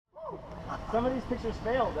Some of these pictures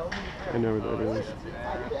failed. That wouldn't be fair. I know where that is.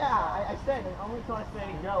 Yeah, I said only until I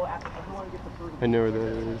say go after everyone gets approved. I know where that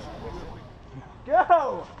is.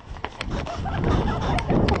 Go!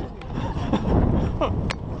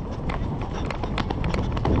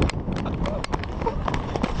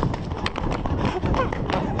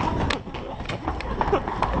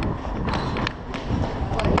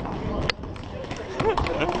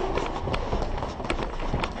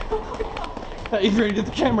 He's ready to get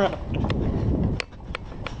the camera.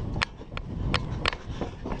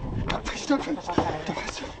 Don't finish. Don't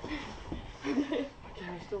finish. Okay,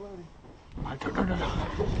 I'm still loading. Alright, go.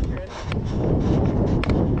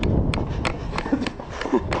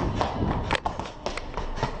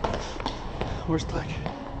 Where's the leg? I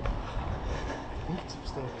think it's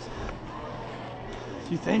upstairs.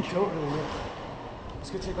 You think? I don't really know. Let's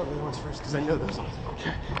go take out the other ones first because I know those ones.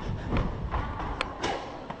 Okay.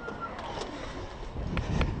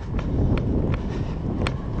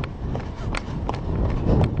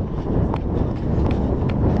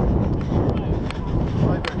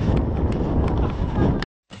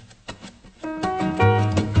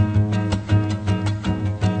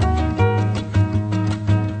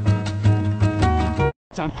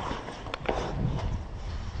 Done.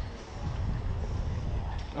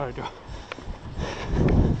 All right, go.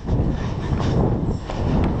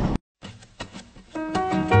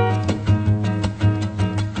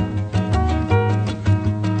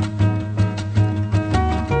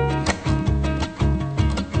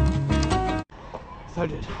 So I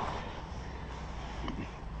did.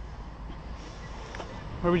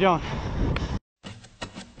 Where are we going?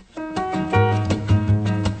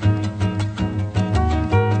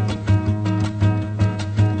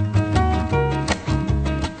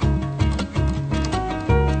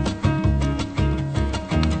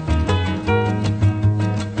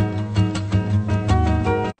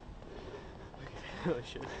 Holy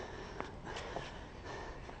shit.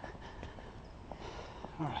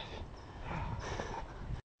 All right.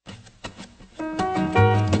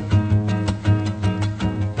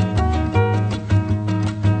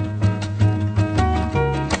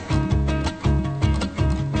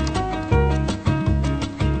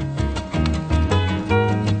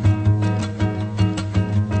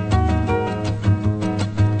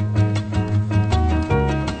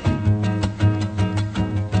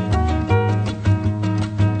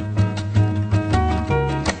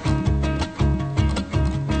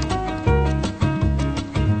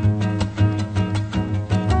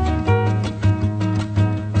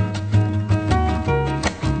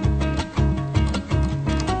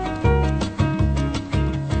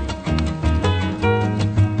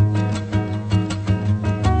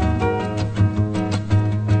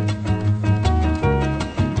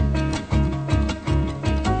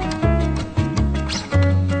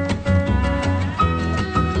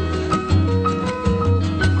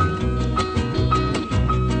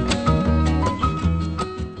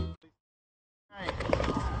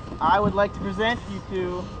 I would like to present you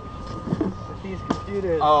to these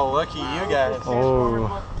computers. Oh, lucky you guys.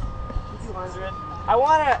 Oh. 200. I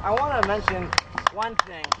wanna mention one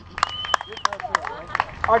thing.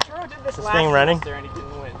 Arturo did this last semester and he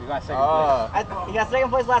didn't win. You got second place. He got second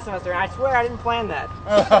place last semester, and I swear I didn't plan that.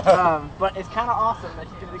 But it's kind of awesome that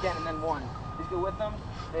he did it again and then won. Please go with them.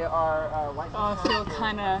 They are licensed. Oh, I feel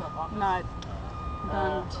kind of not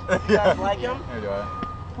done. You guys like them? Here do I.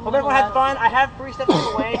 Hope everyone had fun. I have free stuff to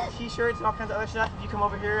give away, t-shirts and all kinds of other stuff. If you come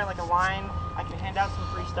over here in like a line, I can hand out some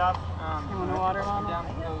free stuff. You want a water bottle?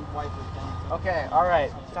 Okay, all right.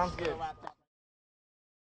 Sounds good.